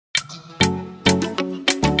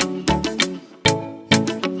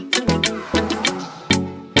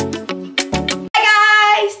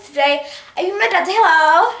say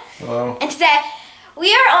hello. Hello. And today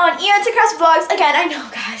we are on Ian's and Crafts Vlogs again. I know,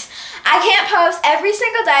 guys, I can't post every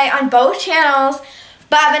single day on both channels,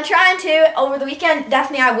 but I've been trying to. Over the weekend,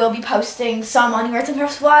 definitely I will be posting some on Ian's and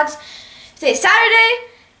Crafts Vlogs. Today's Saturday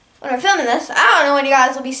when we're filming this. I don't know when you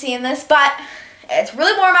guys will be seeing this, but it's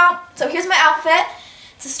really warm out. So here's my outfit.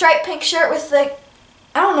 It's a striped pink shirt with the,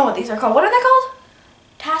 I don't know what these are called. What are they called?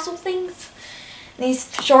 Tassel things. And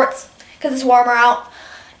these shorts, because it's warmer out.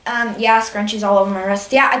 Yeah, scrunchies all over my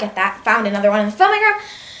wrist. Yeah, I get that. Found another one in the filming room.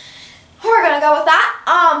 We're gonna go with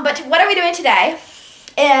that. But what are we doing today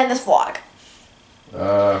in this vlog?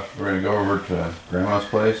 We're gonna go over to Grandma's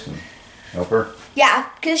place and help her. Yeah,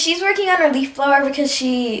 because she's working on her leaf blower because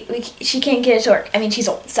she can't get it to work. I mean, she's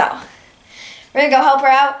old, so we're gonna go help her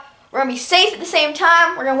out. We're gonna be safe at the same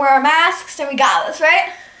time. We're gonna wear our masks, and we got this,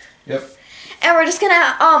 right? Yep. And we're just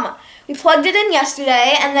gonna we plugged it in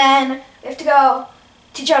yesterday, and then we have to go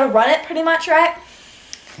teach you how to run it, pretty much, right?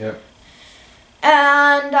 Yep.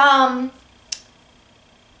 And I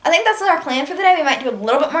think that's our plan for the day. We might do a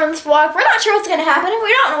little bit more in this vlog. We're not sure what's gonna happen. We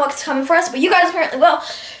don't know what's coming for us, but you guys apparently will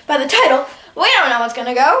by the title. We don't know what's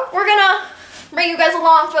gonna go. We're gonna bring you guys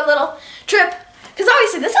along for a little trip. Because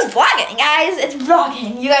obviously this is vlogging, guys. It's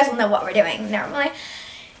vlogging. You guys will know what we're doing normally.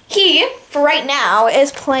 He, for right now,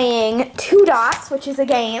 is playing Two Dots, which is a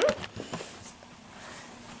game.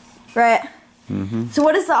 Right? Mm-hmm. So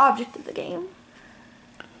what is the object of the game?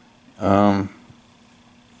 Well,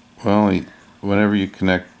 whenever you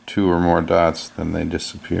connect two or more dots, then they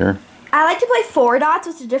disappear. I like to play Four Dots,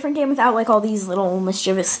 which is a different game without like all these little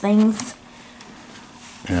mischievous things.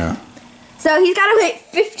 Yeah. So he's got to wait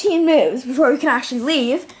 15 moves before we can actually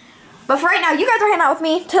leave. But for right now, you guys are hanging out with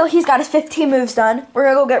me till he's got his 15 moves done. We're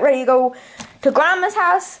going to go get ready to go to Grandma's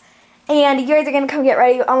house. And you guys are going to come get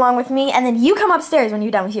ready along with me. And then you come upstairs when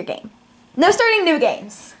you're done with your game. No starting new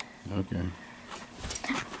games. Okay.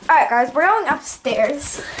 Alright, guys, we're going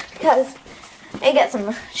upstairs because I get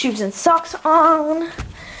some shoes and socks on.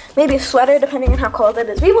 Maybe a sweater, depending on how cold it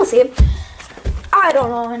is. We will see. I don't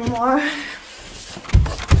know anymore.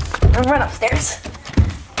 I'm run upstairs.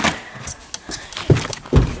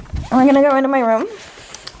 I'm gonna go into my room.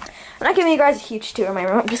 I'm not giving you guys a huge tour of my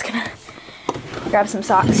room. I'm just gonna grab some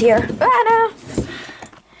socks here.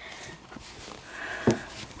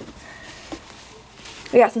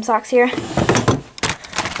 We got some socks here.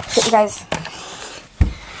 Get you guys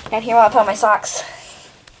down here while I put on my socks.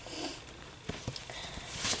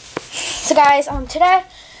 So guys, today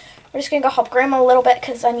we're just gonna go help Grandma a little bit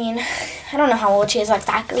because I mean, I don't know how old she is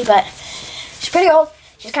exactly, but she's pretty old.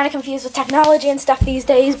 She's kind of confused with technology and stuff these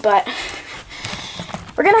days, but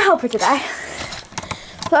we're gonna help her today.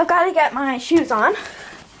 So I've got to get my shoes on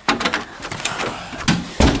and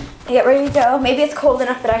get ready to go. Maybe it's cold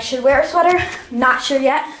enough that I should wear a sweater. Not sure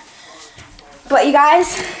yet. But you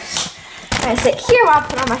guys, I'm gonna sit here while I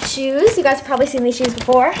put on my shoes. You guys have probably seen these shoes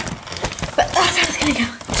before, but that's how it's gonna go.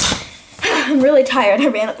 I'm really tired. I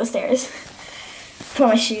ran up the stairs. Put on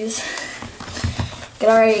my shoes. Get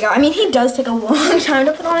all ready to go. I mean, he does take a long time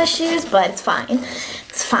to put on his shoes, but it's fine.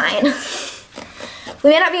 It's fine. We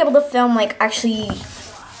may not be able to film, like, actually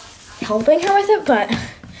helping her with it, but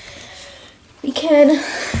we can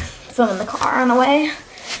film in the car on the way.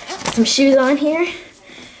 Put some shoes on here.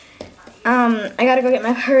 I gotta go get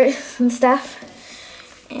my purse and stuff,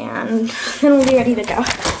 and then we'll be ready to go.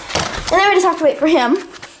 And then we just have to wait for him,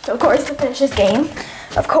 so of course, to finish his game.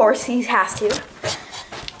 Of course, he has to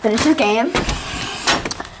finish his game.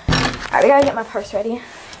 Alright, we gotta get my purse ready.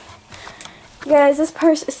 You guys, this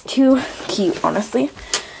purse is too cute, honestly.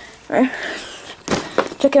 Alright.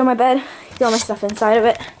 Check it on my bed. Get all my stuff inside of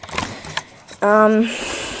it.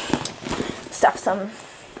 Stuff some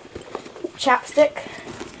chapstick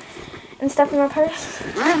and stuff in my purse.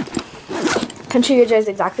 Can't show you guys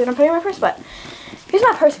exactly what I'm putting in my purse, but here's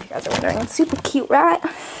my purse if you guys are wondering. It's super cute, right?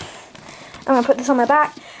 I'm gonna put this on my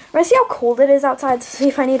back. I'm gonna see how cold it is outside to see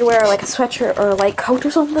if I need to wear like a sweatshirt or like coat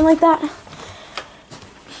or something like that.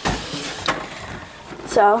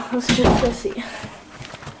 So let's just go see.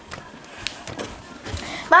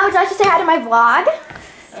 Mom, would you like to say hi to my vlog?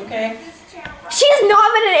 Okay. She has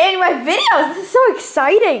not been in any of my videos. This is so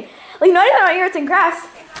exciting. Like not even on Arts and Crafts.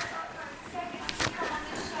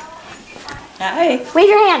 Hi. Wave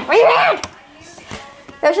your hand. Wave your hand.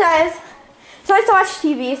 There she is. She likes to watch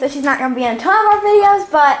TV, so she's not going to be in a ton of our videos,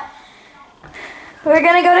 but we're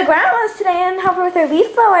going to go to Grandma's today and help her with her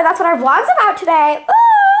leaf blower. That's what our vlog's about today.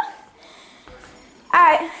 Ooh.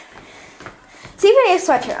 Alright. See if I need a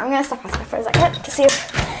sweatshirt. I'm going to step outside for a second to see if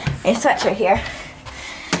I need a sweatshirt here.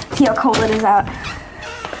 See how cold it is out.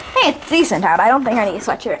 Hey, it's decent out. I don't think I need a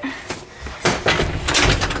sweatshirt.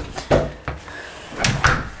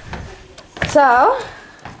 So,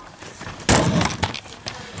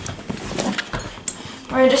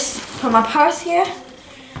 we're gonna just put my purse here.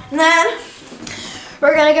 And then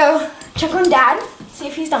we're gonna go check on Dad, see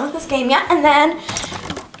if he's done with this game yet. And then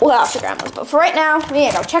we'll have to Grandma's. But for right now, we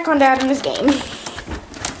gotta go check on Dad in his game.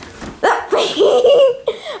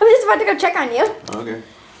 I'm just about to go check on you. Okay.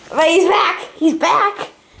 But he's back. He's back.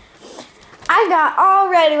 I got all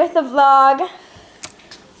ready with the vlog.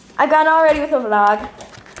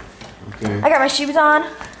 Okay. I got my shoes on.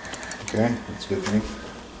 Okay, that's a good thing.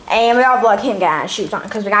 And we gotta vlog him getting his shoes on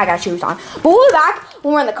because we gotta got shoes on. But we'll be back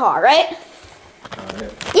when we're in the car, right?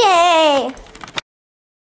 Yay!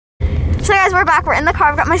 So guys, we're back. We're in the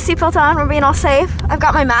car. I've got my seatbelt on. We're being all safe. I've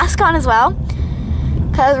got my mask on as well.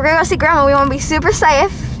 Because we're gonna go see Grandma. We want to be super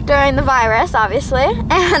safe during the virus, obviously.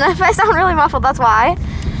 And if I sound really muffled, that's why.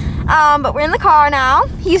 But we're in the car now.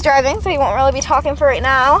 He's driving, so he won't really be talking for right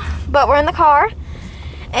now. But we're in the car.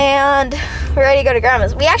 And we're ready to go to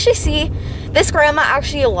Grandma's. We actually see this Grandma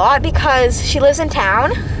actually a lot because she lives in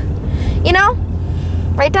town. You know?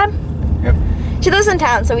 Right, Dad? Yep. She lives in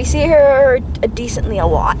town, so we see her decently a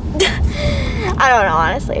lot. I don't know,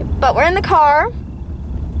 honestly. But we're in the car.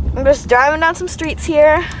 I'm just driving down some streets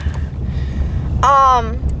here.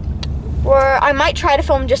 I might try to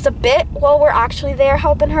film just a bit while we're actually there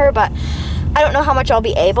helping her, but I don't know how much I'll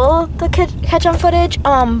be able to catch on footage.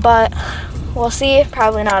 But we'll see.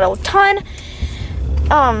 Probably not a ton.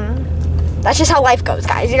 That's just how life goes,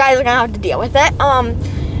 guys. You guys are gonna have to deal with it.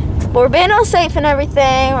 But we're being all safe and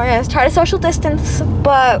everything. We're gonna try to social distance,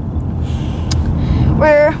 but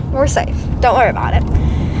we're safe. Don't worry about it.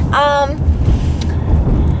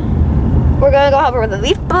 We're gonna go help her with the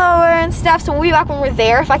leaf blower and stuff, so we'll be back when we're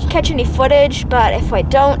there if I can catch any footage, but if I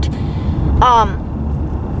don't, I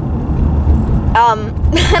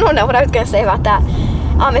don't know what I was gonna say about that.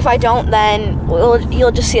 If I don't, then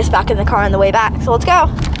you'll just see us back in the car on the way back, so let's go.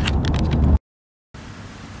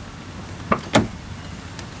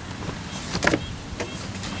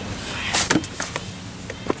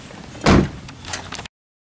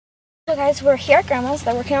 So guys, we're here at Grandma's.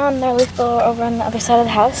 They're working on their leaf blower over on the other side of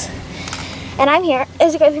the house. And I'm here,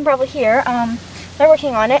 as you guys can probably hear, they're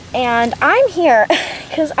working on it, and I'm here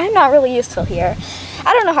because I'm not really used to here.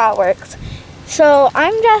 I don't know how it works. So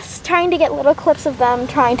I'm just trying to get little clips of them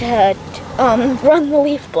trying to run the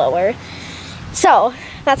leaf blower. So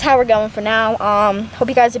that's how we're going for now. Hope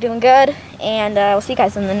you guys are doing good, and we'll see you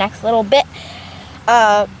guys in the next little bit.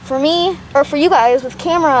 For me, or for you guys with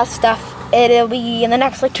camera stuff, it'll be in the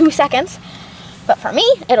next like 2 seconds. But for me,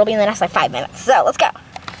 it'll be in the next like 5 minutes. So let's go.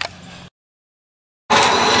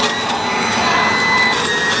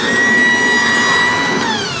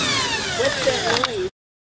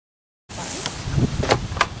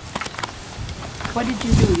 What did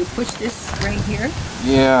you do? You push this right here?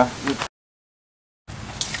 Yeah.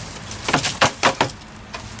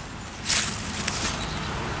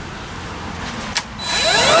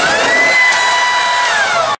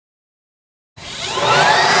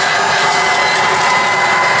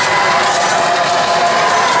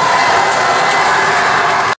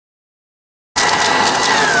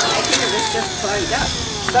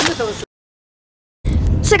 Some of those.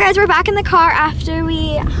 So guys, we're back in the car after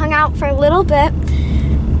we hung out for a little bit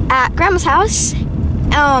at Grandma's house.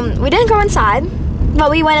 We didn't go inside, but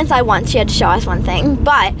we went inside once. She had to show us one thing.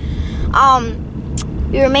 But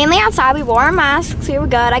we were mainly outside. We wore our masks. We were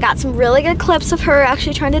good. I got some really good clips of her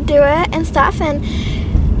actually trying to do it and stuff, and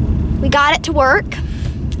we got it to work.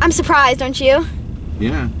 I'm surprised, aren't you?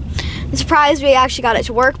 Yeah. I'm surprised we actually got it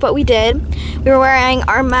to work, but we did. We were wearing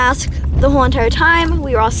our mask the whole entire time.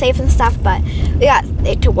 We were all safe and stuff, but we got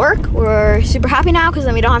it to work. We're super happy now because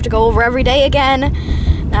then we don't have to go over every day again.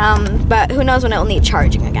 But who knows when it'll need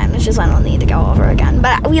charging again. It's just when it'll need to go over again.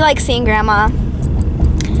 But we like seeing Grandma.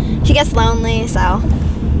 She gets lonely, so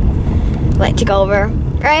we like to go over,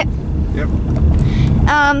 right? Yep.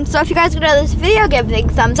 So if you guys enjoyed this video, give a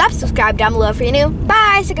big thumbs up, subscribe down below if you're new.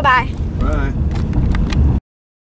 Bye, say goodbye. Bye.